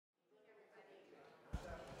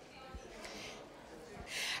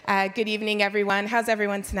Good evening, everyone. How's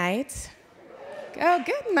everyone tonight? Oh,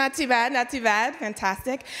 good. Not too bad, not too bad.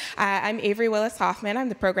 Fantastic. I'm Avery Willis-Hoffman. I'm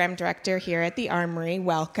the program director here at the Armory.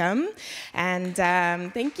 Welcome. And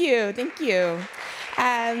thank you, thank you.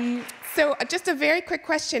 So just a very quick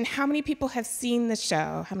question. How many people have seen the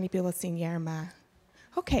show? How many people have seen Yerma?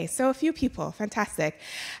 Okay, so a few people. Fantastic.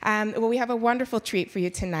 Well, we have a wonderful treat for you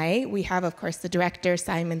tonight. We have, of course, the director,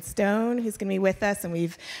 Simon Stone, who's going to be with us, and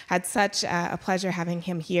we've had such a pleasure having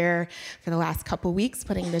him here for the last couple weeks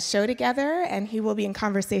putting this show together, and he will be in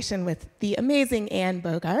conversation with the amazing Anne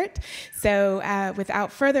Bogart. So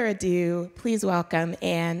without further ado, please welcome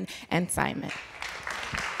Anne and Simon.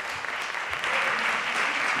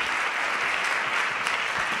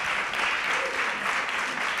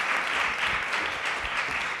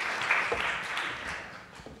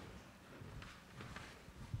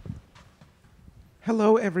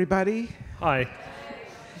 Hello, everybody. Hi.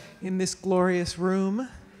 In this glorious room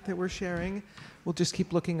that we're sharing, we'll just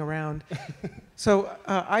keep looking around. So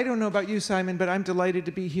I don't know about you, Simon, but I'm delighted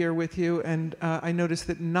to be here with you. And I noticed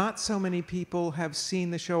that not so many people have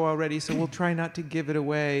seen the show already, so we'll try not to give it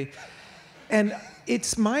away. And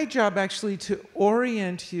it's my job, actually, to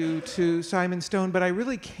orient you to Simon Stone, but I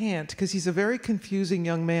really can't, because he's a very confusing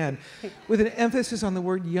young man with an emphasis on the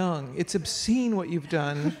word young. It's obscene what you've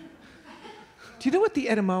done. Do you know what the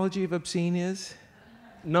etymology of obscene is?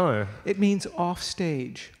 No. It means off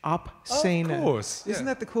stage, obscene. Of course. Isn't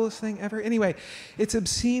that the coolest thing ever? Anyway, it's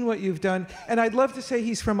obscene what you've done. And I'd love to say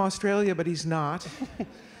he's from Australia, but he's not.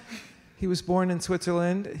 He was born in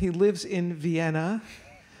Switzerland. He lives in Vienna.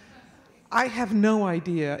 I have no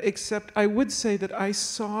idea, except I would say that I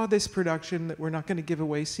saw this production that we're not going to give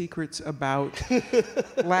away secrets about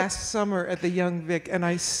last summer at the Young Vic, and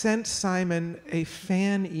I sent Simon a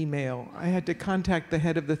fan email. I had to contact the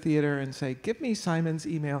head of the theater and say, give me Simon's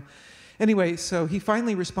email. Anyway, so he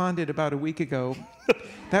finally responded about a week ago.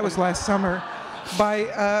 That was last summer,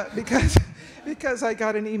 because I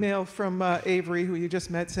got an email from Avery, who you just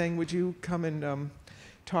met, saying, would you come and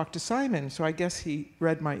talk to Simon. So I guess he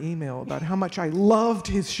read my email about how much I loved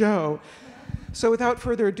his show. So without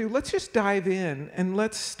further ado, let's just dive in, and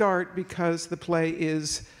let's start because the play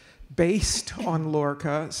is based on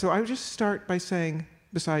Lorca. So I would just start by saying,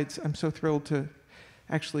 besides, I'm so thrilled to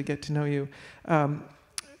actually get to know you,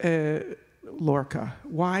 Lorca.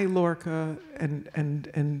 Why Lorca,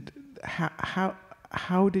 and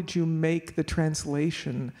how did you make the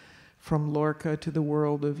translation from Lorca to the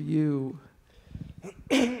world of you?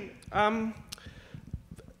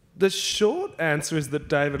 The short answer is that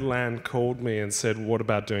David Land called me and said, what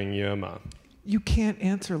about doing Yerma? You can't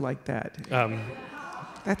answer like that.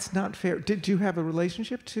 That's not fair. Did you have a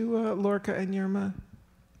relationship to Lorca and Yerma?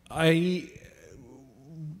 I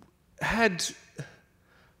had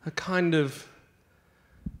a kind of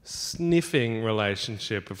sniffing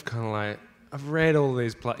relationship of kind of like, I've read all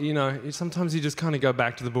these plays, you know, sometimes you just kind of go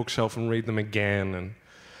back to the bookshelf and read them again, and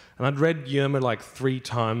I'd read Yerma like 3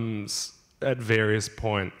 times at various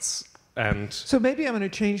points. And so maybe I'm going to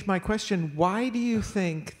change my question. Why do you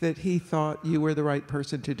think that he thought you were the right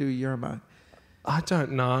person to do Yerma? I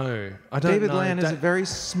don't know. David Land is a very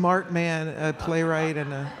smart man, a playwright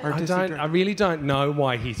and an artistic director. I really don't know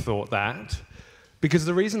why he thought that. Because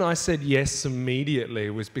the reason I said yes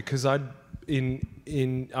immediately was because I'd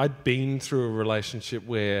been through a relationship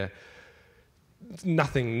where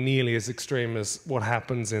nothing nearly as extreme as what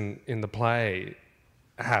happens in the play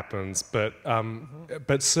happens, but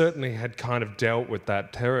certainly had kind of dealt with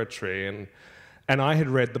that territory, and I had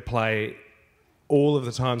read the play. All of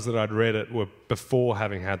the times that I'd read it were before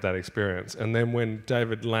having had that experience, and then when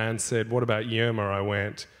David Land said, "What about Yerma?" I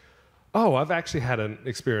went, "Oh, I've actually had an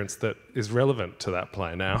experience that is relevant to that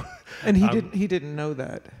play now." And he didn't know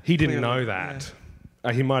that. He didn't know that. Yeah.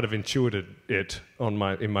 He might have intuited it in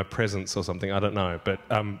my presence or something. I don't know, but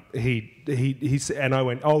he and I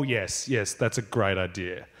went, oh yes, that's a great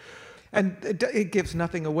idea. And it gives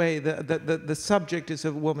nothing away. The subject is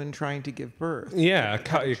a woman trying to give birth. Yeah,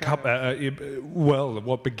 well,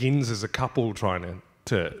 what begins as a couple trying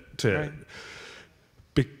to right.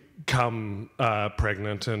 become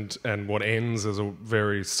pregnant, and what ends as a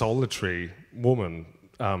very solitary woman.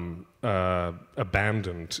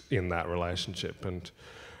 Abandoned in that relationship, and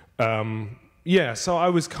yeah, so I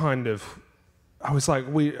was like,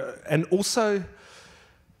 and also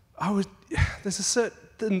there's a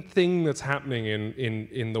certain thing that's happening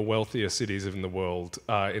in the wealthier cities in the world,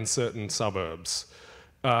 in certain suburbs,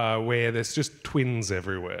 where there's just twins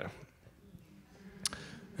everywhere.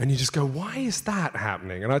 And you just go, why is that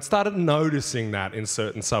happening? And I started noticing that in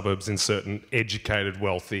certain suburbs, in certain educated,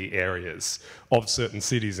 wealthy areas of certain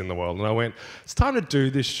cities in the world. And I went, it's time to do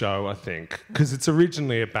this show, I think, because it's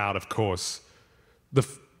originally about, of course, the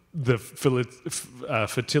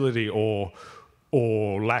fertility or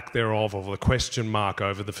lack thereof, or the question mark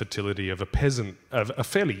over the fertility of a peasant, of a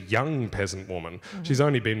fairly young peasant woman. Mm-hmm. She's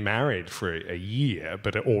only been married for a year,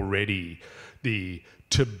 but already the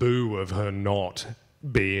taboo of her not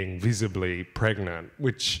being visibly pregnant,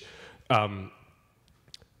 which I've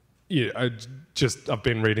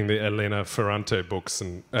been reading the Elena Ferrante books,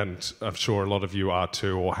 and I'm sure a lot of you are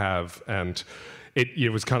too, or have, and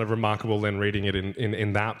it was kind of remarkable then reading it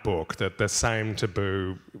in that book, that the same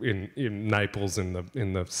taboo in Naples in the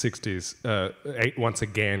 60s once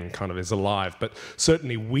again kind of is alive. But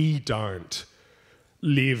certainly we don't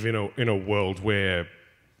live in a world where,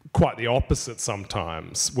 quite the opposite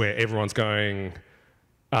sometimes, where everyone's going,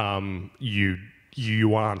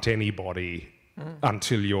 you aren't anybody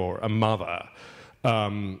until you're a mother.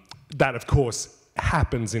 That, of course,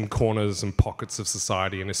 happens in corners and pockets of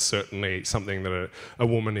society, and is certainly something that a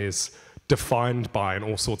woman is defined by in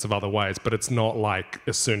all sorts of other ways, but it's not like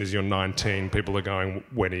as soon as you're 19, people are going,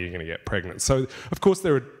 when are you going to get pregnant? So, of course,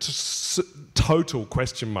 there are total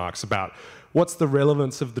question marks about what's the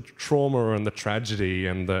relevance of the trauma and the tragedy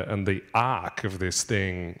and the arc of this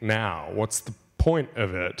thing now? What's the point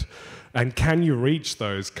of it? And can you reach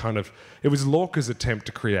those kind of... It was Lorca's attempt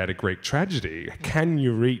to create a Greek tragedy. Can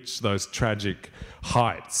you reach those tragic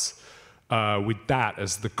heights with that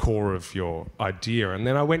as the core of your idea? And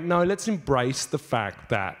then I went, no, let's embrace the fact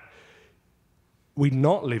that we're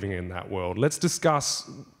not living in that world. Let's discuss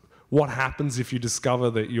what happens if you discover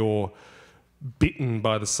that you're bitten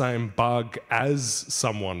by the same bug as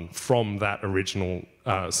someone from that original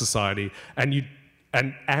society, and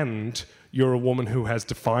you're a woman who has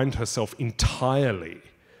defined herself entirely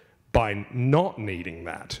by not needing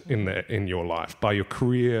that in your life, by your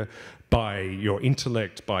career, by your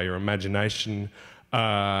intellect, by your imagination,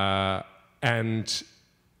 and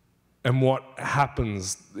what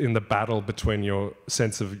happens in the battle between your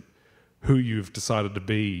sense of who you've decided to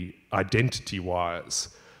be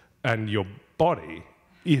identity-wise and your body,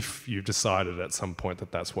 if you've decided at some point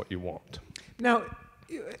that that's what you want. Now,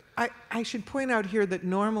 I should point out here that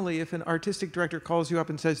normally if an artistic director calls you up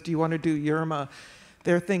and says, do you want to do Yerma,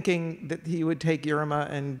 they're thinking that he would take Yerma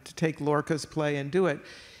and take Lorca's play and do it.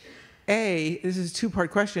 A, this is a two-part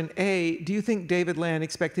question. A, do you think David Land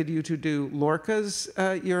expected you to do Lorca's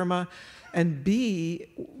Yerma? And B,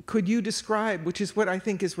 could you describe, which is what I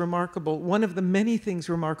think is remarkable, one of the many things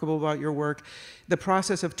remarkable about your work, the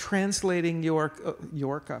process of translating Lorca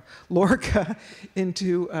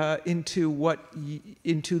into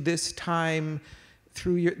this time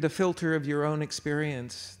through the filter of your own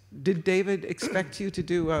experience. Did David expect you to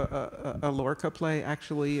do a Lorca play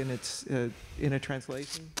actually in a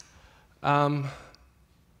translation?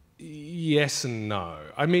 Yes and no.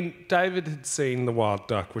 I mean, David had seen The Wild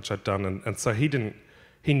Duck, which I'd done, and so he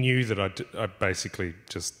knew that I'd basically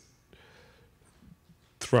just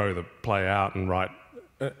throw the play out and write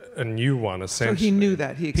a new one, essentially. So he knew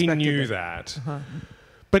that? He expected He knew it. that. Uh-huh.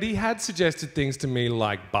 But he had suggested things to me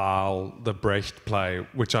like Baal, the Brecht play,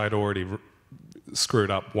 which I'd already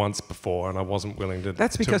screwed up once before, and I wasn't willing to.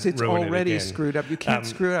 That's because it's already screwed up. You can't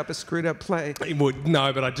screw up a screwed up play.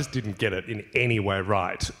 No, but I just didn't get it in any way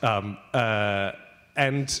right.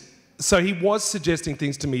 And so he was suggesting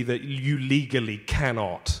things to me that you legally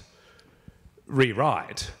cannot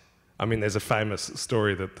rewrite. I mean, there's a famous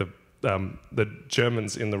story that the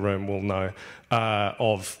Germans in the room will know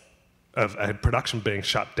of a production being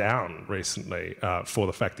shut down recently for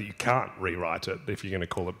the fact that you can't rewrite it if you're going to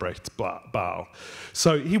call it Brecht's Baal.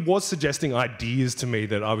 So he was suggesting ideas to me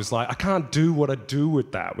that I was like, I can't do what I do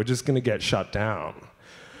with that. We're just going to get shut down.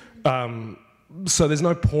 So there's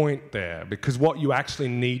no point there, because what you actually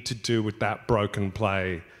need to do with that broken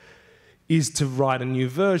play is to write a new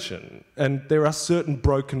version. And there are certain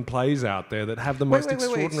broken plays out there that have the most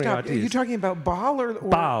extraordinary ideas. Are you talking about Baal or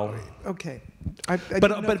Baal. Okay.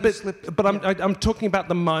 But I'm talking about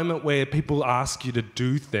the moment where people ask you to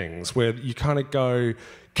do things, where you kind of go,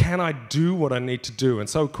 can I do what I need to do? And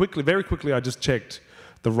so very quickly, I just checked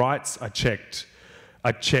the rights, I checked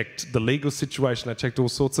the legal situation, I checked all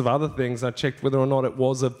sorts of other things, I checked whether or not it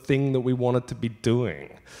was a thing that we wanted to be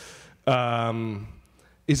doing.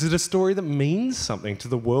 Is it a story that means something to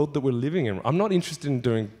the world that we're living in? I'm not interested in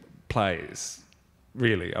doing plays,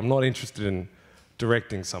 really. I'm not interested in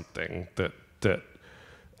directing something that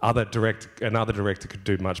another director could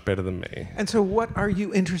do much better than me. And so what are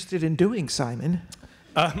you interested in doing, Simon?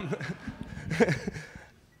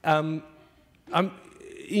 in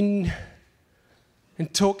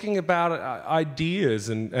talking about ideas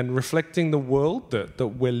and reflecting the world that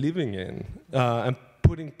we're living in, and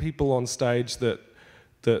putting people on stage that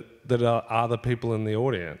are other people in the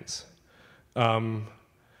audience, and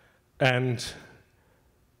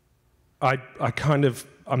I'm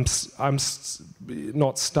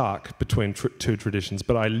not stuck between two traditions,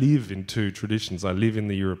 but I live in two traditions. I live in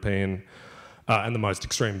the European and the most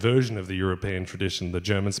extreme version of the European tradition, the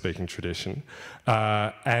German-speaking tradition,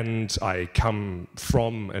 and I come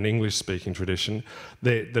from an English-speaking tradition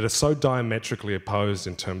that are so diametrically opposed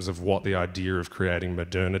in terms of what the idea of creating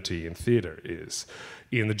modernity in theatre is.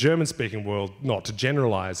 In the German-speaking world, not to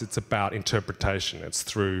generalise, it's about interpretation. It's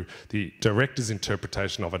through the director's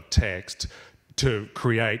interpretation of a text to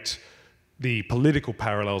create the political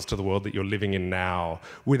parallels to the world that you're living in now,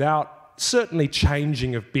 without certainly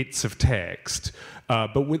changing of bits of text,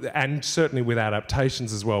 and certainly with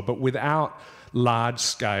adaptations as well, but without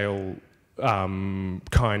large-scale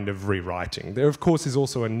kind of rewriting. There, of course, is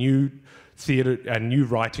also a new theatre, a new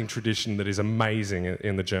writing tradition that is amazing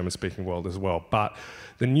in the German-speaking world as well. But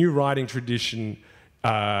the new writing tradition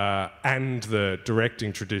and the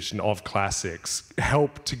directing tradition of classics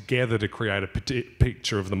help together to create a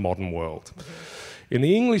picture of the modern world. In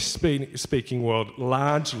the English-speaking world,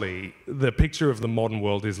 largely, the picture of the modern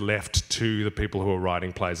world is left to the people who are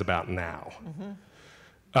writing plays about now,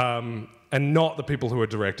 and not the people who are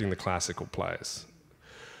directing the classical plays.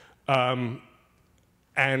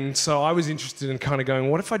 And so I was interested in kind of going,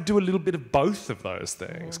 what if I do a little bit of both of those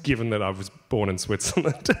things, given that I was born in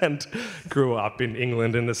Switzerland and grew up in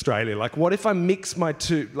England and Australia? Like, what if I mix my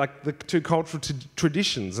two, like the two cultural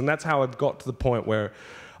traditions? And that's how I've got to the point where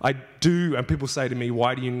I do, and people say to me,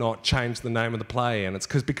 why do you not change the name of the play? And it's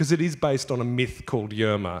because it is based on a myth called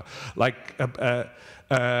Yerma, like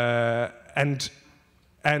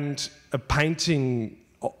and a painting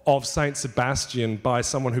of Saint Sebastian by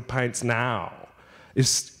someone who paints now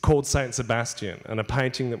is called Saint Sebastian, and a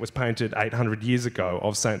painting that was painted 800 years ago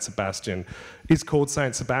of Saint Sebastian is called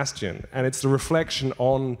Saint Sebastian, and it's the reflection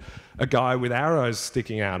on a guy with arrows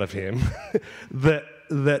sticking out of him that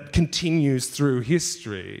continues through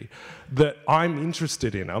history that I'm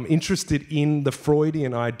interested in. I'm interested in the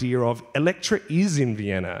Freudian idea of Electra is in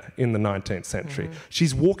Vienna in the 19th century.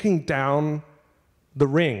 She's walking down the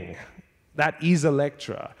ring. That is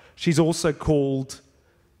Electra. She's also called,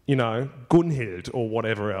 you know, Gunhild or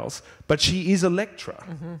whatever else, but she is Electra.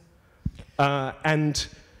 And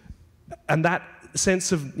that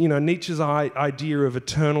sense of, you know, Nietzsche's idea of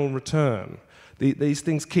eternal return, these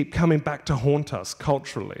things keep coming back to haunt us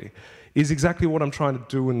culturally, is exactly what I'm trying to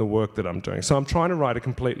do in the work that I'm doing. So I'm trying to write a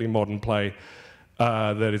completely modern play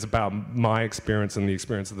that is about my experience and the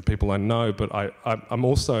experience of the people I know, but I'm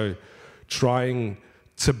also trying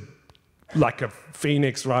to, like a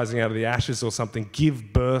phoenix rising out of the ashes or something,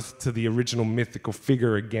 give birth to the original mythical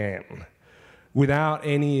figure again, without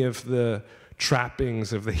any of the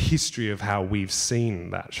trappings of the history of how we've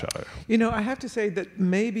seen that show. You know, I have to say that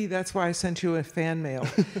maybe that's why I sent you a fan mail,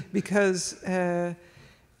 because I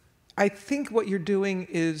think what you're doing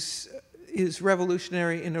is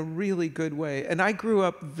revolutionary in a really good way. And I grew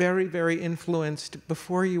up very, very influenced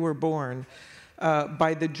before you were born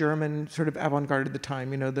by the German sort of avant-garde of the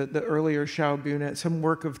time. You know, the earlier Schaubühne, some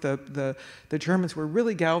work of the Germans were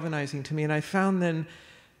really galvanizing to me. And I found then,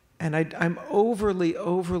 and I'm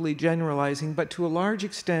overly generalizing, but to a large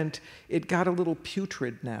extent, it got a little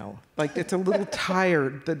putrid now. Like, it's a little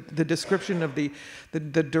tired, the description of the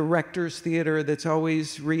director's theater that's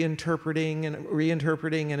always reinterpreting,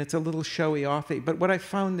 and it's a little showy offy. But what I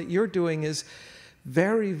found that you're doing is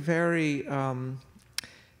very, very,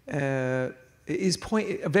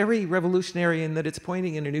 very revolutionary in that it's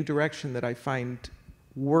pointing in a new direction that I find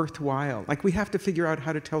worthwhile. Like, we have to figure out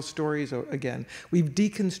how to tell stories again. We've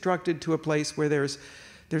deconstructed to a place where there's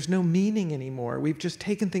no meaning anymore. We've just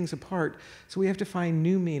taken things apart, so we have to find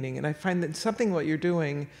new meaning. And I find that something what you're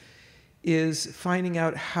doing is finding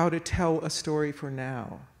out how to tell a story for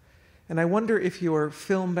now. And I wonder if your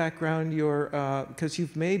film background, because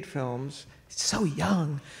you've made films, so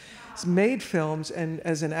young, it's made films, and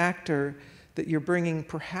as an actor, that you're bringing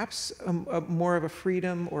perhaps more of a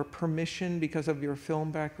freedom or permission because of your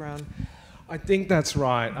film background? I think that's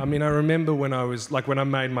right. I mean, I remember when I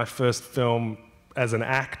made my first film as an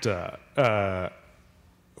actor,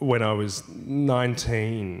 when I was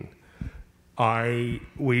 19, I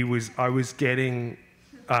was getting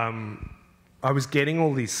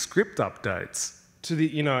all these script updates to the,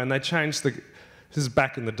 you know, and they changed this is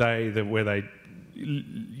back in the day where they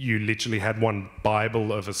you literally had one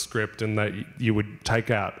Bible of a script, and that you would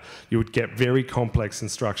get very complex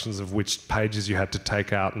instructions of which pages you had to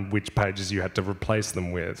take out and which pages you had to replace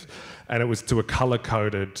them with. And it was to a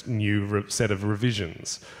colour-coded new set of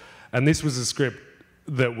revisions. And this was a script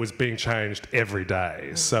that was being changed every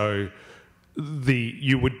day. So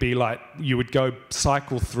you would go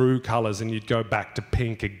cycle through colours, and you'd go back to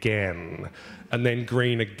pink again, and then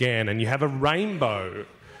green again, and you have a rainbow.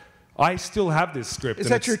 I still have this script. Is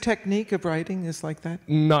that your technique of writing, is like that?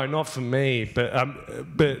 No, not for me.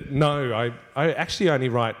 But no, I actually only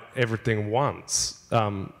write everything once.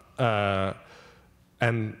 And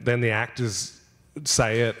then the actors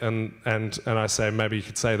say it, and I say, maybe you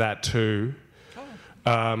could say that too.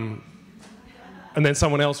 Oh. And then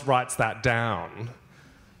someone else writes that down.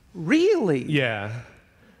 Really? Yeah.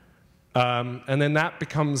 And then that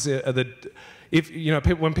becomes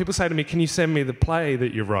when people say to me, "Can you send me the play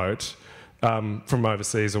that you wrote from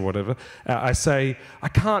overseas or whatever?" I say, "I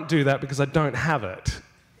can't do that because I don't have it."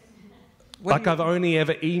 I've only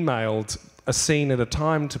ever emailed a scene at a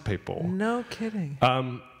time to people. No kidding.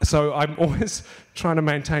 So I'm always trying to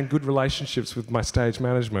maintain good relationships with my stage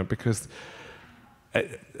management, because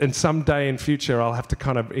and someday in future I'll have to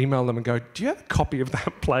kind of email them and go, "Do you have a copy of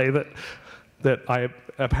that play that I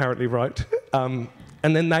apparently wrote?"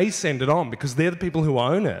 And then they send it on, because they're the people who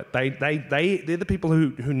own it. They're the people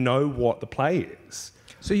who know what the play is.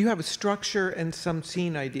 So you have a structure and some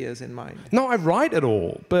scene ideas in mind? No, I write it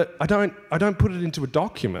all, but I don't put it into a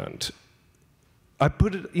document. I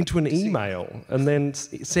put it into an email and then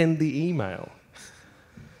send the email.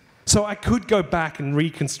 So I could go back and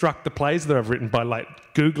reconstruct the plays that I've written by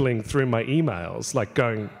Googling through my emails,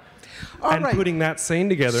 going... putting that scene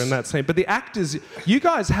together in that scene. But the actors, you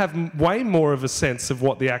guys have way more of a sense of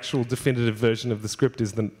what the actual definitive version of the script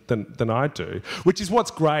is than I do, which is what's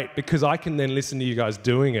great, because I can then listen to you guys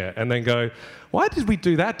doing it and then go, "Why did we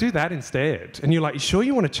do that? Do that instead." And you're like, "You sure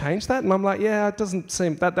you want to change that?" And I'm like, "Yeah, it doesn't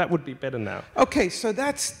seem... that would be better now." Okay, so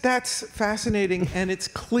that's fascinating, and it's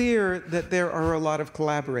clear that there are a lot of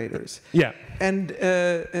collaborators. Yeah. And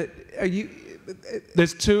are you...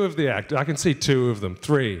 There's two of the actors. I can see two of them.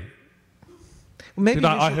 Three. Maybe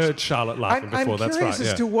I heard Charlotte laughing before. That's right. I'm curious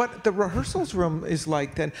as to what the rehearsals room is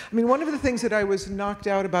like then. I mean, one of the things that I was knocked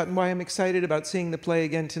out about, and why I'm excited about seeing the play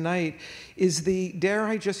again tonight, is dare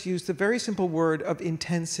I just use the very simple word of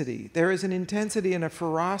intensity. There is an intensity and a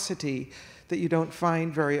ferocity that you don't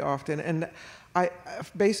find very often. And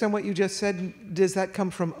based on what you just said, does that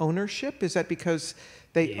come from ownership? Is that because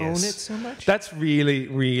they own it so much? That's really,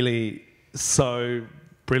 really so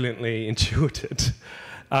brilliantly intuited.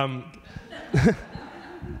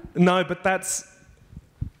 No, but that's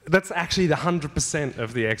actually the 100%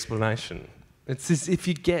 of the explanation. It's this, if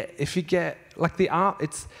you get like the art,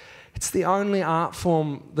 it's the only art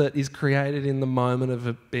form that is created in the moment of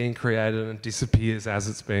it being created and disappears as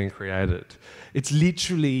it's being created. It's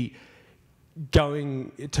literally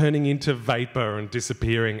turning into vapor and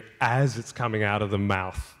disappearing as it's coming out of the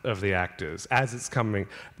mouth of the actors. As it's coming,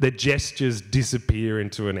 the gestures disappear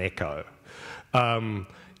into an echo.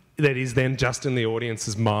 That is then just in the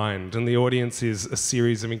audience's mind, and the audience is a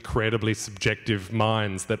series of incredibly subjective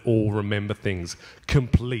minds that all remember things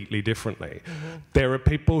completely differently. Mm-hmm. There are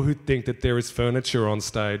people who think that there is furniture on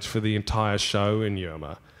stage for the entire show in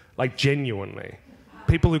Yerma, like genuinely.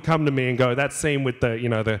 People who come to me and go, "That scene with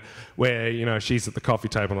where she's at the coffee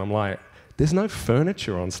table," and I'm like, "There's no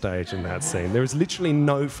furniture on stage in that scene. There is literally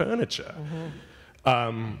no furniture."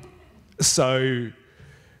 Mm-hmm.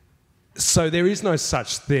 So there is no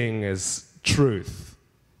such thing as truth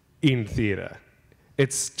in theatre.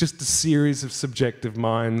 It's just a series of subjective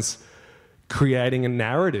minds creating a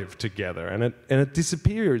narrative together, and it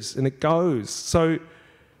disappears and it goes. So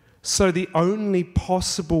the only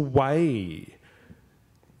possible way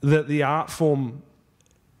that the art form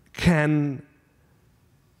can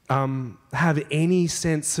have any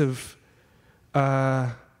sense of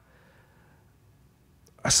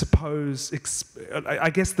I suppose,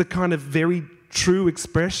 I guess the kind of very true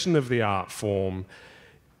expression of the art form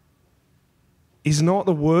is not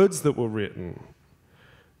the words that were written,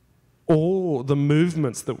 or the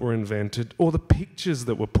movements that were invented, or the pictures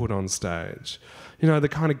that were put on stage. The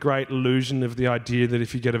kind of great illusion of the idea that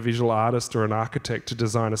if you get a visual artist or an architect to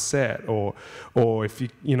design a set, or if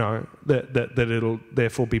that it'll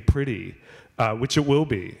therefore be pretty, which it will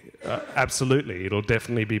be. Absolutely, it'll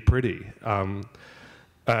definitely be pretty.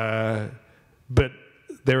 But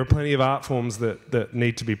there are plenty of art forms that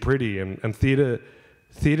need to be pretty, and theatre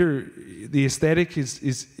theatre, the aesthetic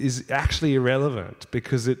is actually irrelevant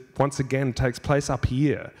because it, once again, takes place up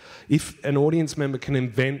here. If an audience member can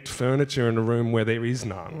invent furniture in a room where there is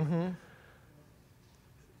none,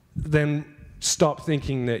 then stop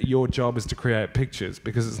thinking that your job is to create pictures,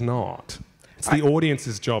 because it's not. It's the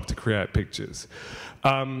audience's job to create pictures.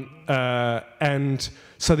 And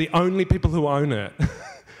so the only people who own it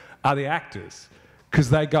are the actors,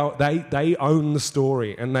 because they own the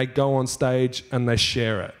story and they go on stage and they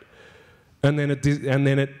share it, and then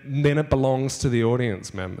it belongs to the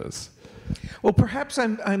audience members. Well, perhaps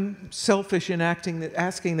I'm selfish in asking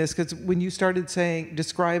this, because when you started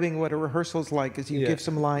describing what a rehearsal's like, is you give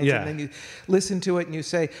some lines and then you listen to it and you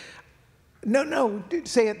say, no,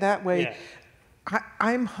 say it that way. Yeah.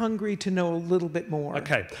 I'm hungry to know a little bit more.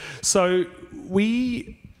 Okay, so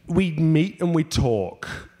we meet and we talk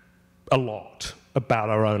a lot about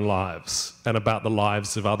our own lives and about the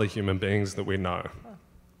lives of other human beings that we know.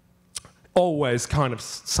 Always kind of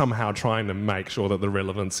somehow trying to make sure that the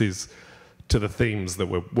relevance is to the themes that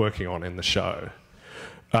we're working on in the show,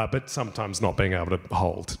 but sometimes not being able to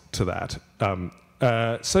hold to that.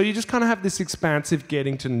 So you just kind of have this expansive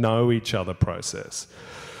getting to know each other process.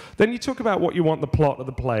 Then you talk about what you want the plot of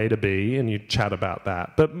the play to be, and you chat about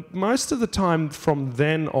that. But most of the time from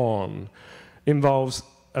then on involves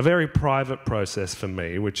a very private process for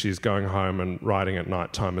me, which is going home and writing at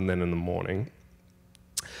night time and then in the morning.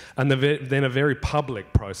 And then a very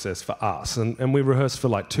public process for us. And we rehearse for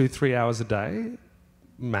like 2-3 hours a day,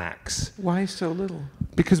 max. Why so little?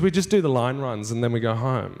 Because we just do the line runs and then we go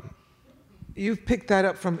home. You've picked that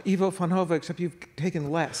up from Ivo van Hove, except you've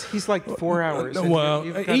taken less. He's like 4 hours. Well,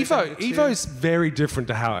 Ivo's very different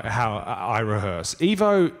to how I rehearse.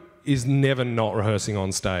 Ivo is never not rehearsing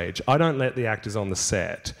on stage. I don't let the actors on the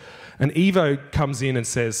set. And Ivo comes in and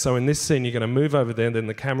says, so in this scene you're going to move over there, and then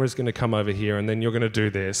the camera's going to come over here, and then you're going to do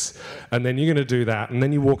this, and then you're going to do that, and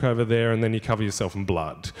then you walk over there, and then you cover yourself in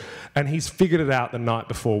blood. And he's figured it out the night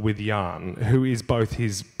before with Jan, who is both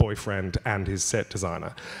his boyfriend and his set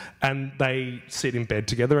designer. And they sit in bed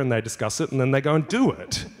together and they discuss it, and then they go and do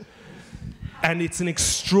it. And it's an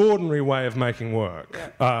extraordinary way of making work,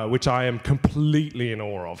 which I am completely in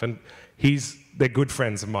awe of. And they're good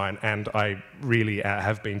friends of mine, and I really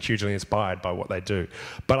have been hugely inspired by what they do.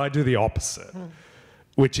 But I do the opposite,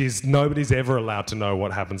 which is nobody's ever allowed to know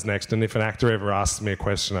what happens next. And if an actor ever asks me a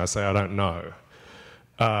question, I say, I don't know.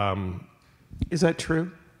 Is that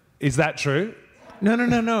true? Is that true?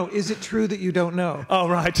 No. Is it true that you don't know? Oh,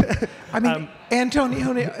 right. I mean,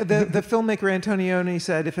 Antonioni, the filmmaker Antonioni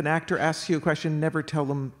said, if an actor asks you a question, never tell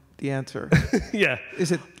them the answer. Yeah.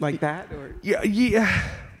 Is it like that? Or? Yeah.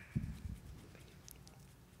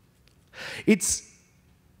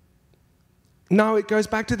 No, it goes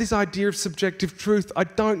back to this idea of subjective truth. I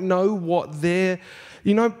don't know what the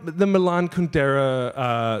Milan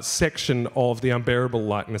Kundera section of The Unbearable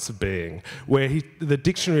Lightness of Being, where the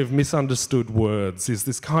Dictionary of Misunderstood Words is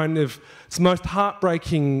this kind of, it's the most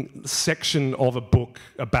heartbreaking section of a book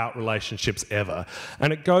about relationships ever.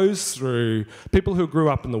 And it goes through people who grew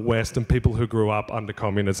up in the West and people who grew up under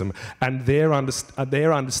communism, and their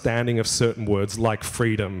understanding of certain words like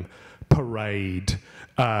freedom, parade,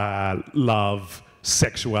 love,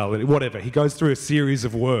 sexuality, whatever. He goes through a series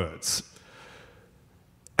of words.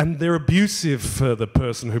 And they're abusive for the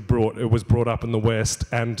person who was brought up in the West,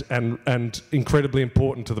 and incredibly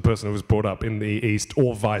important to the person who was brought up in the East,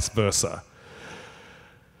 or vice versa.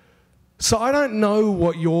 So I don't know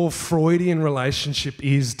what your Freudian relationship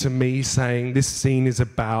is to me saying this scene is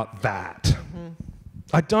about that.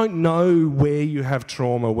 I don't know where you have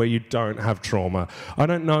trauma, where you don't have trauma. I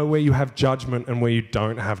don't know where you have judgment and where you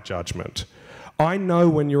don't have judgment. I know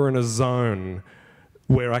when you're in a zone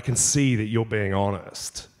where I can see that you're being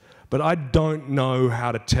honest. But I don't know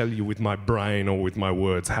how to tell you with my brain or with my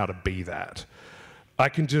words how to be that. I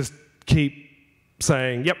can just keep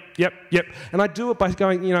saying, yep. And I do it by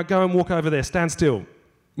going, go and walk over there, stand still,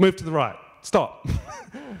 move to the right, stop.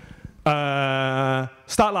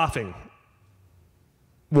 Start laughing.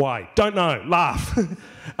 Why? Don't know, laugh.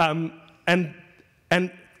 And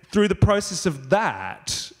through the process of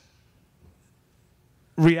that,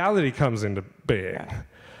 reality comes into being.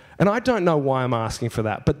 And I don't know why I'm asking for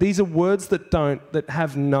that, but these are words that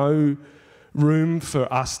have no room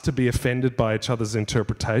for us to be offended by each other's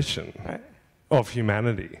interpretation of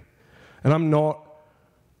humanity. And I'm not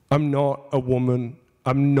a woman,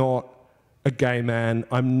 I'm not a gay man,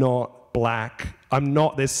 I'm not black,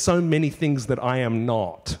 there's so many things that I am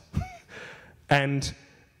not. And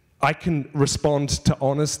I can respond to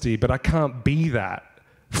honesty, but I can't be that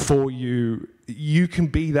for you. you can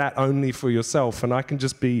be that only for yourself, and I can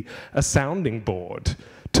just be a sounding board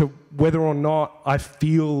to whether or not I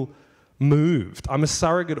feel moved. I'm a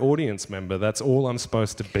surrogate audience member. That's all I'm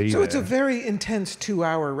supposed to be. So it's a very intense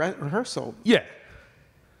 2-hour rehearsal. Yeah.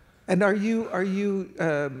 And are you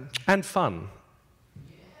and fun.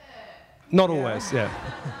 Not always, yeah.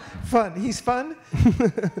 Fun. He's fun.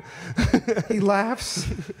 He laughs.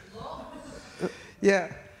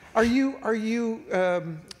 Yeah. Are you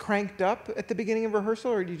cranked up at the beginning of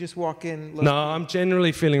rehearsal, or do you just walk in? No, I'm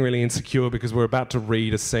generally feeling really insecure because we're about to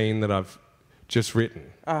read a scene that I've just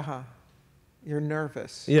written. Uh-huh. You're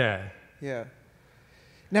nervous. Yeah. Yeah.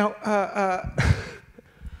 Now,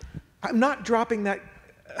 I'm not dropping that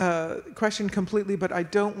question completely, but I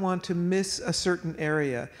don't want to miss a certain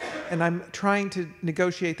area, and I'm trying to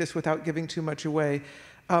negotiate this without giving too much away.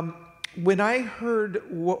 When I heard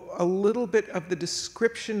a little bit of the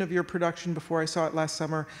description of your production before I saw it last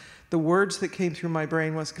summer, the words that came through my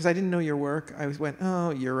brain was, because I didn't know your work, I went,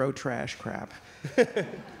 oh, Euro trash crap.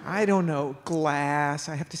 I don't know, glass,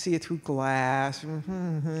 I have to see it through glass.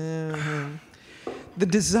 The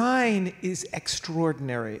design is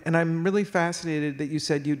extraordinary, and I'm really fascinated that you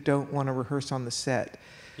said you don't want to rehearse on the set.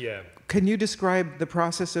 Yeah. Can you describe the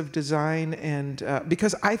process of design? And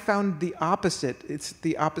because I found the opposite, it's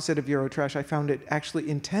the opposite of Eurotrash. I found it actually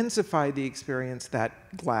intensified the experience, that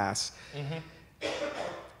glass.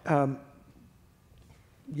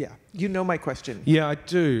 Yeah, you know my question. Yeah, I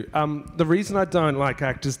do. The reason I don't like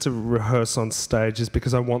actors to rehearse on stage is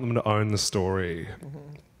because I want them to own the story.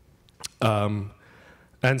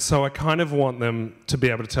 And so I kind of want them to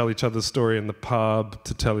be able to tell each other's story in the pub,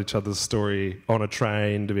 to tell each other's story on a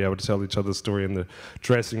train, to be able to tell each other's story in the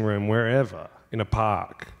dressing room, wherever, in a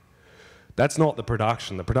park. That's not the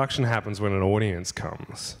production. The production happens when an audience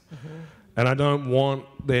comes. And I don't want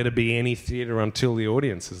there to be any theatre until the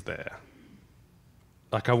audience is there.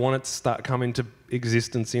 Like, I want it to come into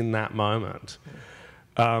existence in that moment.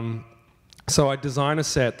 So I design a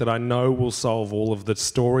set that I know will solve all of the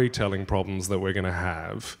storytelling problems that we're going to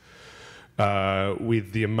have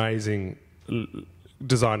with the amazing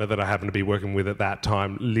designer that I happen to be working with at that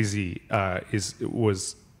time. Lizzie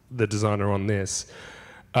was the designer on this.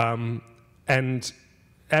 And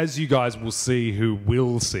as you guys will see who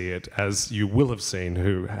will see it, as you will have seen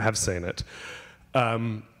who have seen it,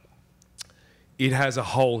 it has a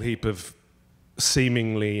whole heap of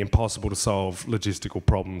seemingly impossible to solve logistical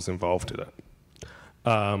problems involved in it.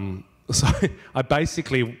 So I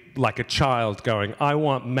basically, like a child going, I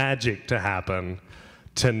want magic to happen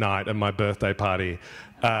tonight at my birthday party.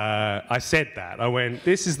 I said that. I went,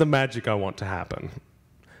 this is the magic I want to happen.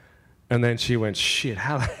 And then she went, shit,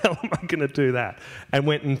 how the hell am I going to do that? And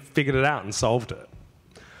went and figured it out and solved it.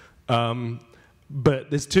 But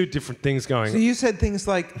there's two different things going on. So you said things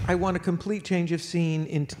like, I want a complete change of scene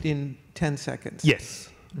in 10 seconds. Yes.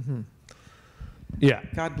 Yeah.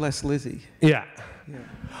 God bless Lizzie. Yeah.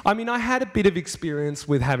 I mean, I had a bit of experience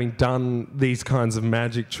with having done these kinds of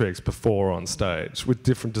magic tricks before on stage with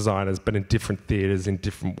different designers, but in different theatres in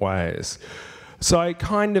different ways. So I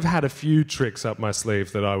kind of had a few tricks up my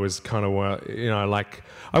sleeve that I was kind of, you know, like,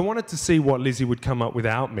 I wanted to see what Lizzie would come up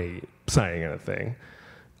without me saying anything.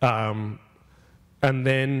 And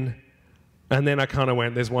then I kind of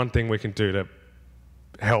went, there's one thing we can do to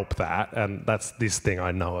help that, and that's this thing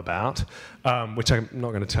I know about, which I'm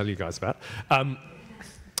not going to tell you guys about.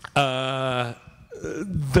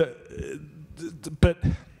 But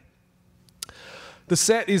the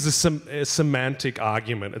set is a semantic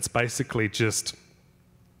argument. It's basically just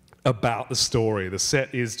about the story. The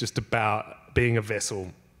set is just about being a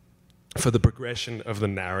vessel for the progression of the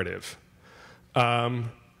narrative.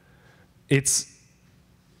 Then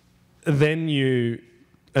you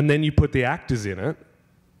put the actors in it,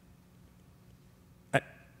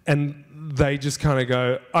 and they just kind of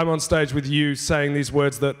go, I'm on stage with you saying these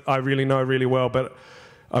words that I really know really well, but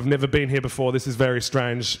I've never been here before, this is very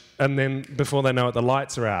strange. And then before they know it, the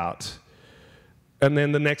lights are out. And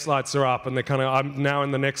then the next lights are up, and they're kind of, I'm now in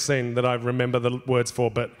the next scene that I remember the words for,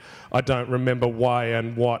 but I don't remember why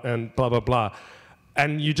and what and blah, blah, blah.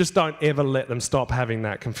 And you just don't ever let them stop having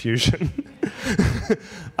that confusion.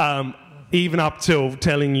 Even up till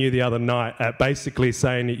telling you the other night, basically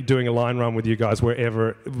saying, doing a line run with you guys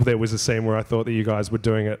wherever there was a scene where I thought that you guys were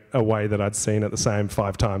doing it a way that I'd seen it the same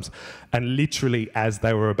 5 times. And literally as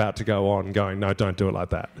they were about to go on, going, no, don't do it like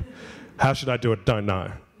that. How should I do it? Don't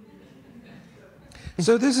know.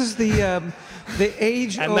 So this is the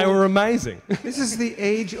age-old... And they were amazing. This is the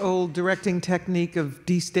age-old directing technique of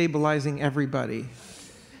destabilizing everybody.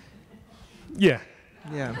 Yeah.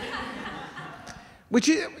 Yeah. Which,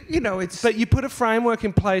 you know, it's... But you put a framework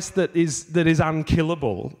in place that is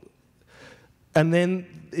unkillable, and then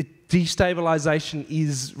destabilization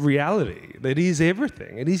is reality. That is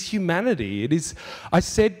everything. It is humanity. It is... I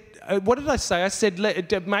said... what did I say? I said,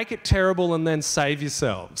 make it terrible and then save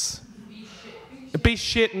yourselves. Be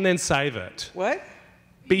shit and then save it. What?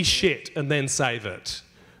 Be shit and then save it.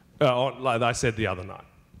 Like I said the other night.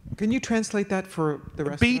 Can you translate that for the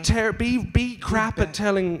rest of us? Be crap at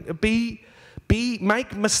telling...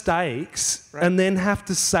 Make mistakes and then have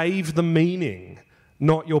to save the meaning,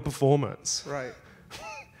 not your performance. Right.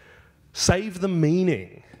 Save the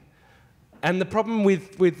meaning. And the problem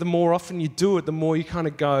with the more often you do it, the more you kind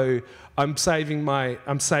of go, I'm saving my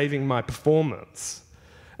performance.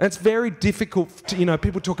 And it's very difficult to, you know,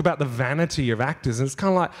 people talk about the vanity of actors, and it's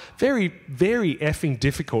kind of like very, very effing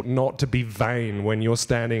difficult not to be vain when you're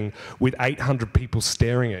standing with 800 people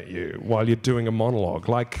staring at you while you're doing a monologue.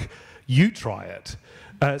 Like, you try it.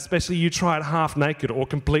 Especially you try it half naked or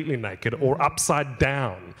completely naked or upside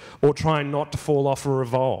down or trying not to fall off or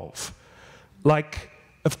revolve. Like,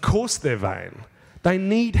 of course they're vain. They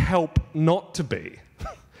need help not to be.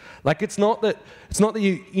 Like, it's not that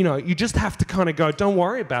you know, you just have to kind of go, don't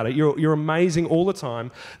worry about it. You're amazing all the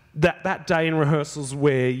time. That day in rehearsals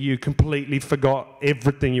where you completely forgot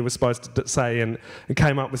everything you were supposed to say and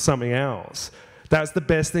came up with something else, that's the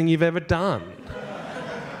best thing you've ever done.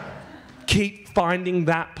 Keep finding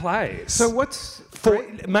that place. So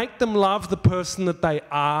make them love the person that they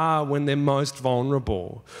are when they're most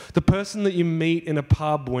vulnerable. The person that you meet in a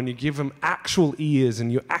pub when you give them actual ears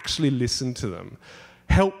and you actually listen to them.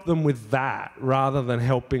 Help them with that rather than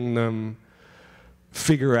helping them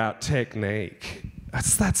figure out technique.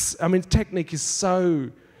 I mean, technique is so...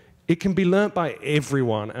 It can be learnt by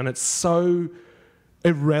everyone, and it's so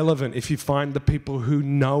irrelevant if you find the people who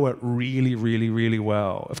know it really, really, really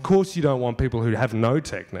well. Of course you don't want people who have no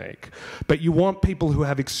technique, but you want people who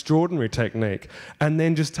have extraordinary technique and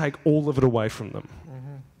then just take all of it away from them.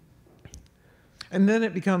 Mm-hmm. And then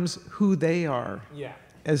it becomes who they are,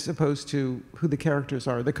 as opposed to who the characters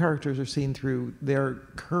are. The characters are seen through their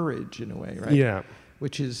courage in a way, right? Yeah.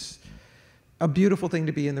 Which is a beautiful thing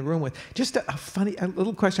to be in the room with. Just a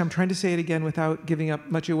little question. I'm trying to say it again without giving up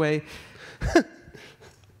much away.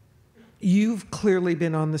 You've clearly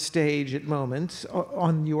been on the stage at moments,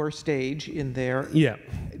 on your stage in there. Yeah.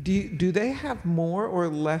 Do they have more or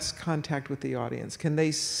less contact with the audience? Can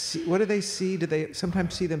they see, what do they see? Do they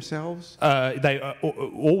sometimes see themselves? They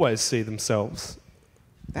always see themselves.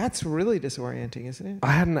 That's really disorienting, isn't it?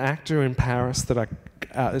 I had an actor in Paris that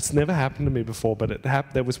it's never happened to me before, but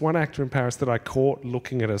there was one actor in Paris that I caught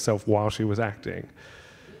looking at herself while she was acting.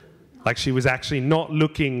 Like, she was actually not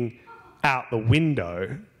looking out the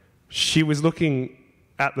window. She was looking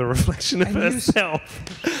at the reflection of herself.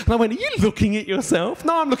 And I went, are you looking at yourself?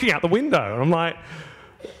 No, I'm looking out the window. And I'm like,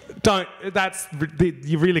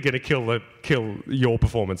 you're really going to kill your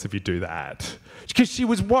performance if you do that. Because she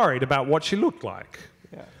was worried about what she looked like.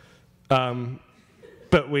 Yeah.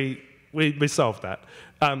 But we solved that.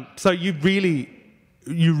 So you really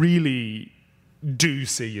do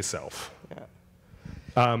see yourself.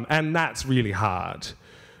 Yeah. And that's really hard.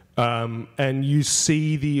 And you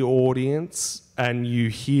see the audience and you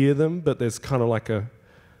hear them, but there's kind of like you're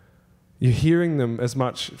hearing them as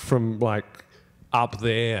much from like up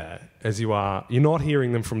there as you are. You're not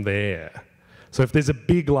hearing them from there. So if there's a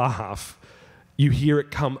big laugh, you hear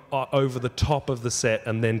it come over the top of the set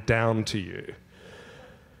and then down to you.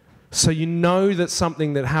 So you know that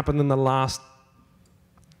something that happened in the last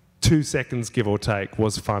 2 seconds, give or take,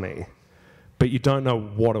 was funny, but you don't know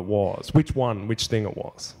what it was, which thing it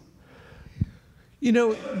was. You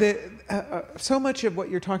know, so much of what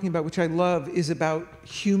you're talking about, which I love, is about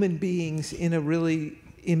human beings in a really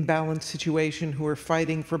imbalanced situation who are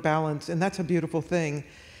fighting for balance, and that's a beautiful thing.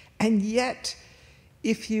 And yet,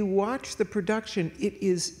 if you watch the production, it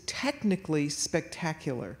is technically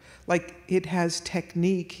spectacular. Like, it has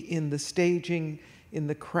technique in the staging, in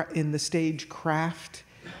the stage craft,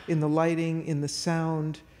 in the lighting, in the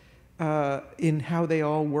sound, in how they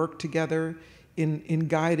all work together, in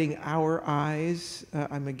guiding our eyes.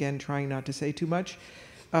 I'm again trying not to say too much.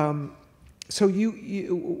 So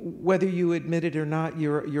you, whether you admit it or not,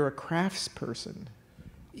 you're a craftsperson.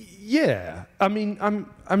 Yeah, I mean,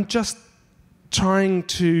 I'm just trying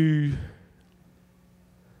to,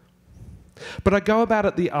 but I go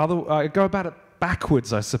about it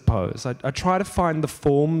backwards, I suppose. I try to find the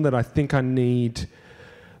form that I think I need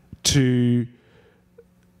to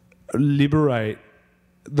liberate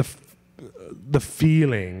the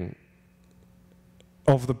feeling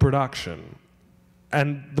of the production.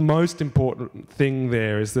 the most important thing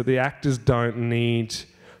there is that the actors don't need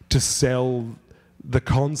to sell the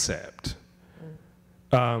concept,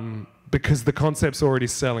 because the concept's already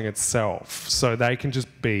selling itself, so they can just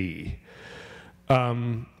be.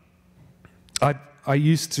 I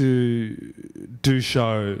used to do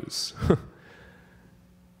shows,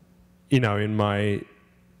 you know, in my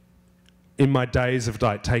days of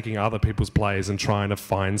like taking other people's plays and trying to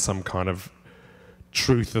find some kind of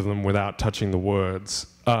truth of them without touching the words.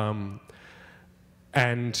 And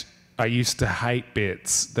I used to hate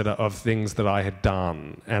bits that are of things that I had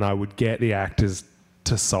done, and I would get the actors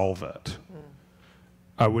to solve it.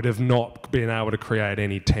 I would have not been able to create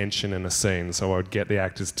any tension in a scene, so I would get the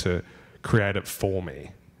actors to create it for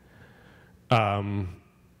me. And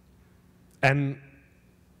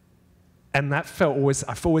that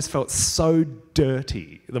I've always felt so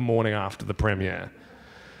dirty the morning after the premiere.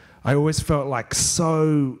 I always felt like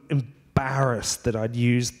so embarrassed that I'd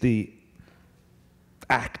used the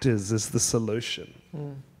actors as the solution.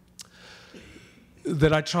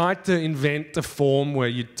 That I tried to invent a form where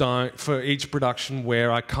you don't, for each production,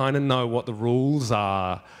 where I kind of know what the rules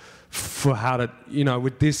are for how to, you know,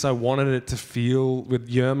 with this I wanted it to feel, with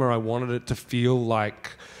Yerma I wanted it to feel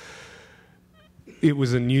like it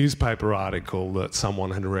was a newspaper article that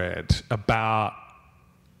someone had read about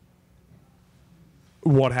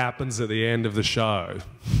what happens at the end of the show,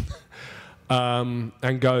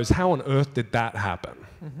 and goes, how on earth did that happen?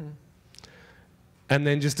 And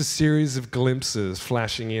then just a series of glimpses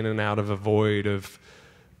flashing in and out of a void of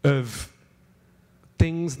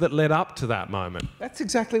things that led up to that moment. That's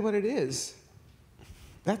exactly what it is.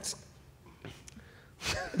 That's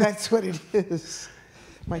what it is.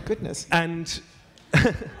 My goodness. And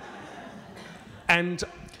We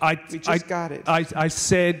just got it. I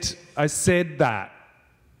said that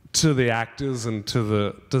to the actors and to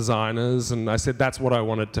the designers, and I said that's what I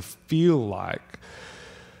wanted to feel like.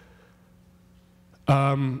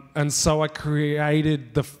 And so I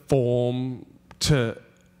created the form to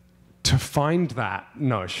find that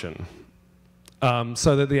notion,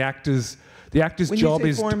 so that the actor's job is. When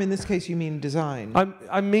you say form, in this case, you mean design.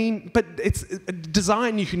 I mean, but it's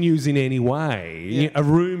design you can use in any way. Yeah. A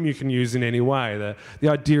room you can use in any way. The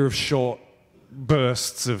idea of short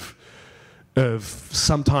bursts of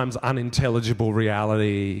sometimes unintelligible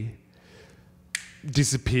reality,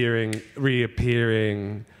 disappearing,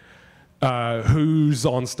 reappearing. Who's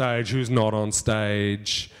on stage, who's not on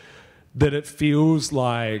stage, that it feels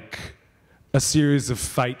like a series of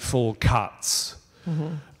fateful cuts.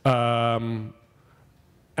 And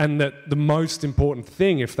that the most important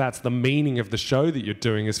thing, if that's the meaning of the show that you're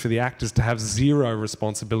doing, is for the actors to have zero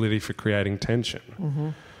responsibility for creating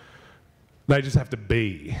tension. They just have to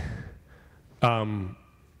be. And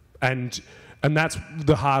that's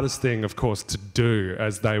the hardest thing, of course, to do,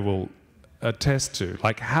 as they will attest to.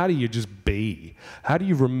 Like, how do you just be? How do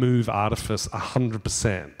you remove artifice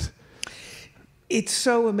 100%? It's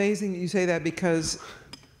so amazing that you say that, because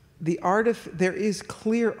there is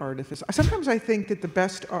clear artifice. Sometimes I think that the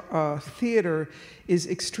best theater is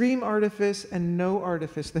extreme artifice and no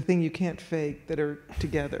artifice, the thing you can't fake, that are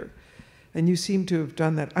together. And you seem to have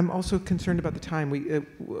done that. I'm also concerned about the time.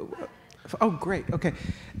 Oh, great. Okay.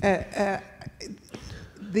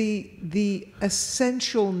 The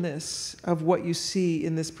essentialness of what you see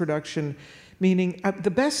in this production, meaning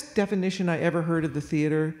the best definition I ever heard of the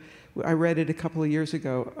theater, I read it a couple of years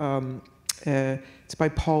ago. It's by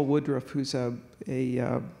Paul Woodruff, who's a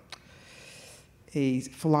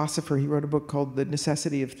philosopher. He wrote a book called The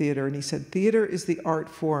Necessity of Theater, and he said, theater is the art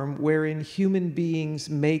form wherein human beings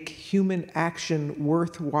make human action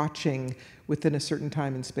worth watching within a certain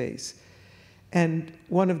time and space. And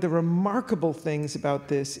one of the remarkable things about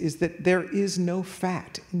this is that there is no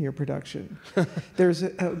fat in your production. There's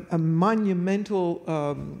a monumental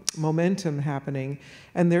momentum happening,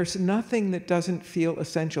 and there's nothing that doesn't feel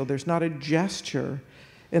essential. There's not a gesture,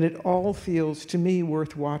 and it all feels, to me,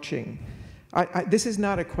 worth watching. This is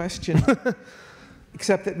not a question,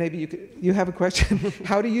 except that maybe you have a question.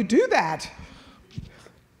 How do you do that?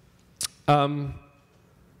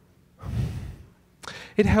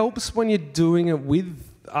 It helps when you're doing it with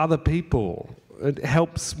other people. It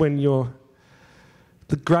helps when you're...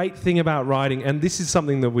 The great thing about writing, and this is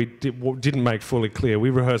something that we didn't make fully clear, we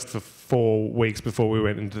rehearsed for 4 weeks before we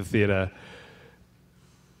went into the theatre,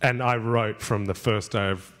 and I wrote from the first day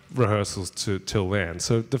of rehearsals till then.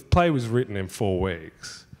 So the play was written in 4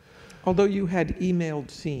 weeks. Although you had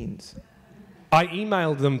emailed scenes. I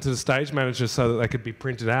emailed them to the stage manager so that they could be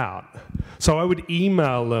printed out. So I would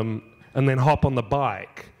email them and then hop on the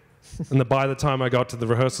bike. And by the time I got to the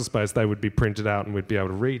rehearsal space, they would be printed out and we'd be able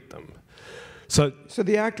to read them. So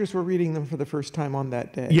the actors were reading them for the first time on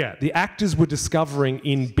that day. yeah, the actors were discovering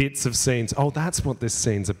in bits of scenes, oh, that's what this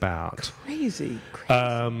scene's about. Crazy.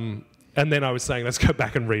 And then I was saying, let's go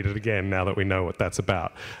back and read it again now that we know what that's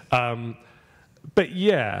about. But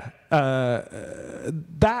yeah,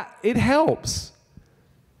 that it helps.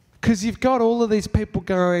 Because you've got all of these people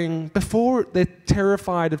going, before they're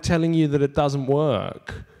terrified of telling you that it doesn't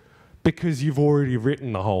work, because you've already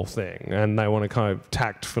written the whole thing, and they want to kind of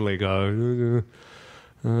tactfully go,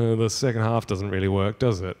 the second half doesn't really work,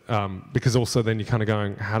 does it? Because also then you're kind of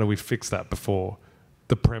going, how do we fix that before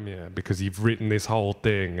the premiere? Because you've written this whole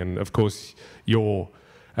thing, and of course you're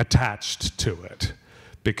attached to it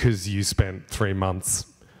because you spent 3 months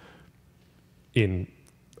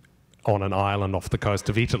on an island off the coast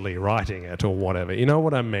of Italy writing it or whatever. You know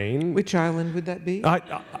what I mean? Which island would that be?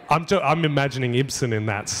 I'm imagining Ibsen in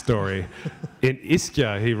that story. In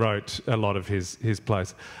Ischia, he wrote a lot of his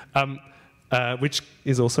plays, which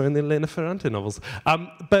is also in the Elena Ferrante novels.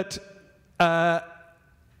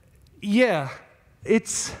 Yeah,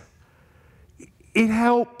 it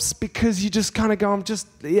helps because you just kind of go,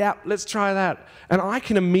 yeah, let's try that. And I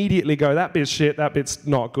can immediately go, that bit's shit, that bit's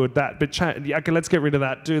not good, that bit, okay, let's get rid of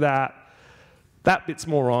that, do that. That bit's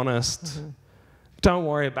more honest. Mm-hmm. Don't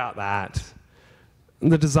worry about that.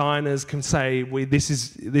 And the designers can say, this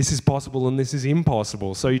is possible and this is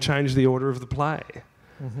impossible, so you change the order of the play.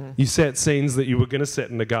 Mm-hmm. You set scenes that you were going to set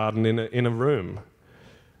in the garden in a room.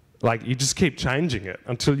 Like, you just keep changing it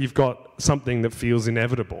until you've got something that feels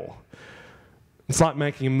inevitable. It's like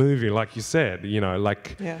making a movie, like you said,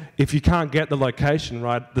 if you can't get the location,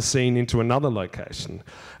 write the scene into another location.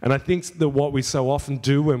 And I think that what we so often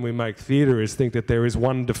do when we make theatre is think that there is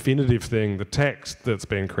one definitive thing, the text that's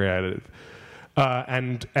been created,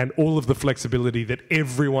 and all of the flexibility that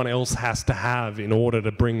everyone else has to have in order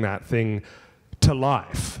to bring that thing to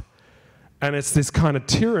life. And it's this kind of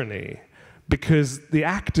tyranny, because the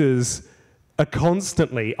actors are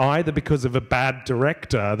constantly, either because of a bad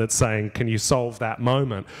director that's saying, can you solve that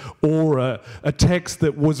moment, or a text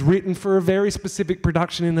that was written for a very specific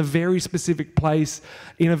production in a very specific place,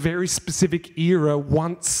 in a very specific era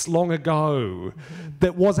once long ago,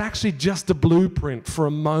 that was actually just a blueprint for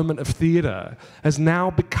a moment of theatre, has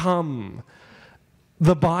now become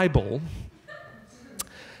the Bible.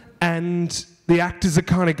 And the actors are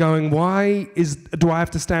kind of going, do I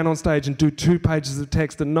have to stand on stage and do 2 pages of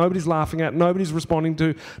text that nobody's laughing at, nobody's responding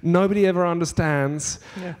to, nobody ever understands,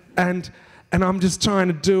 and I'm just trying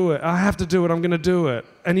to do it. I have to do it, I'm going to do it.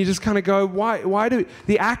 And you just kind of go, why do...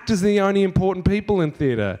 The actors are the only important people in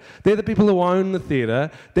theatre. They're the people who own the theatre.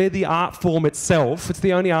 They're the art form itself. It's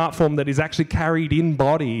the only art form that is actually carried in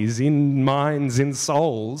bodies, in minds, in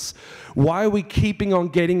souls. Why are we keeping on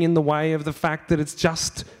getting in the way of the fact that it's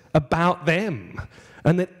just about them,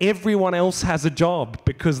 and that everyone else has a job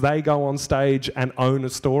because they go on stage and own a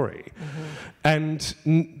story? And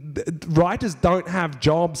writers don't have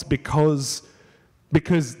jobs because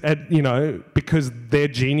they're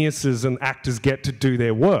geniuses and actors get to do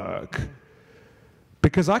their work.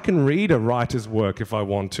 Because I can read a writer's work if I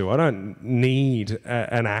want to. I don't need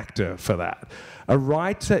an actor for that. A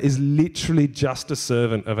writer is literally just a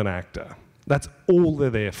servant of an actor. That's all they're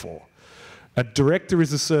there for. A director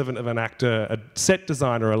is a servant of an actor, a set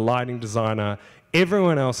designer, a lighting designer.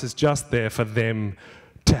 Everyone else is just there for them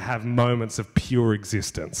to have moments of pure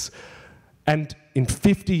existence. And in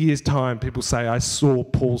 50 years' time, people say, I saw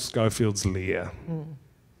Paul Schofield's Lear.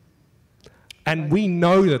 And we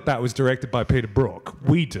know that that was directed by Peter Brook.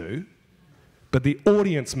 We do. But the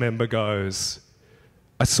audience member goes,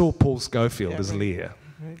 I saw Paul Schofield as Lear.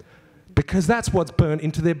 Right. Because that's what's burnt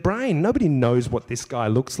into their brain. Nobody knows what this guy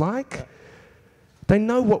looks like. Yeah. They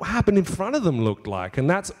know what happened in front of them looked like, and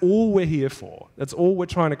that's all we're here for. That's all we're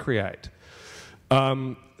trying to create.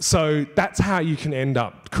 So that's how you can end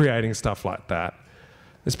up creating stuff like that.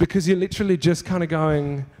 It's because you're literally just kind of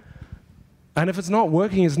going, and if it's not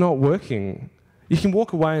working, it's not working. You can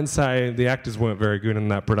walk away and say the actors weren't very good in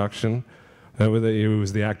that production, whether it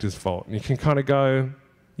was the actor's fault. And you can kind of go,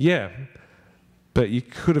 yeah, but you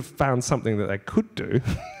could have found something that they could do.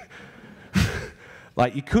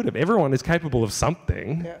 Like, you could have. Everyone is capable of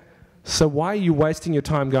something. Yeah. So why are you wasting your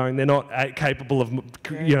time going, they're not capable of,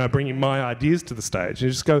 bringing my ideas to the stage? You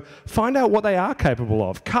just go, find out what they are capable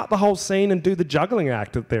of. Cut the whole scene and do the juggling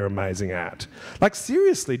act that they're amazing at. Like,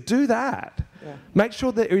 seriously, do that. Yeah. Make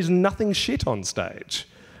sure that there is nothing shit on stage.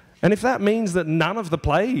 And if that means that none of the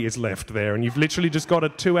play is left there and you've literally just got a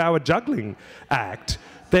 2-hour juggling act,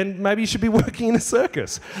 then maybe you should be working in a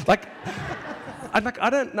circus. I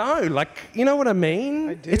don't know, you know what I mean?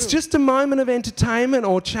 I do. It's just a moment of entertainment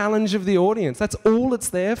or challenge of the audience. That's all it's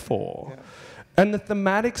there for. And the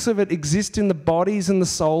thematics of it exist in the bodies and the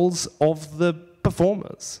souls of the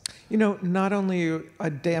performers. You know, not only are you a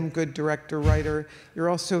damn good director, writer, you're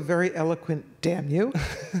also very eloquent, damn you.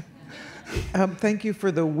 Thank you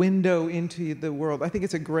for the window into the world. I think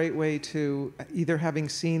it's a great way to, either having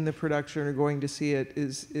seen the production or going to see it,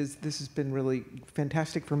 this has been really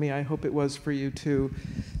fantastic for me. I hope it was for you too.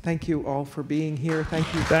 Thank you all for being here.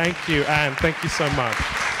 Thank you. Thank you, Anne. Thank you so much.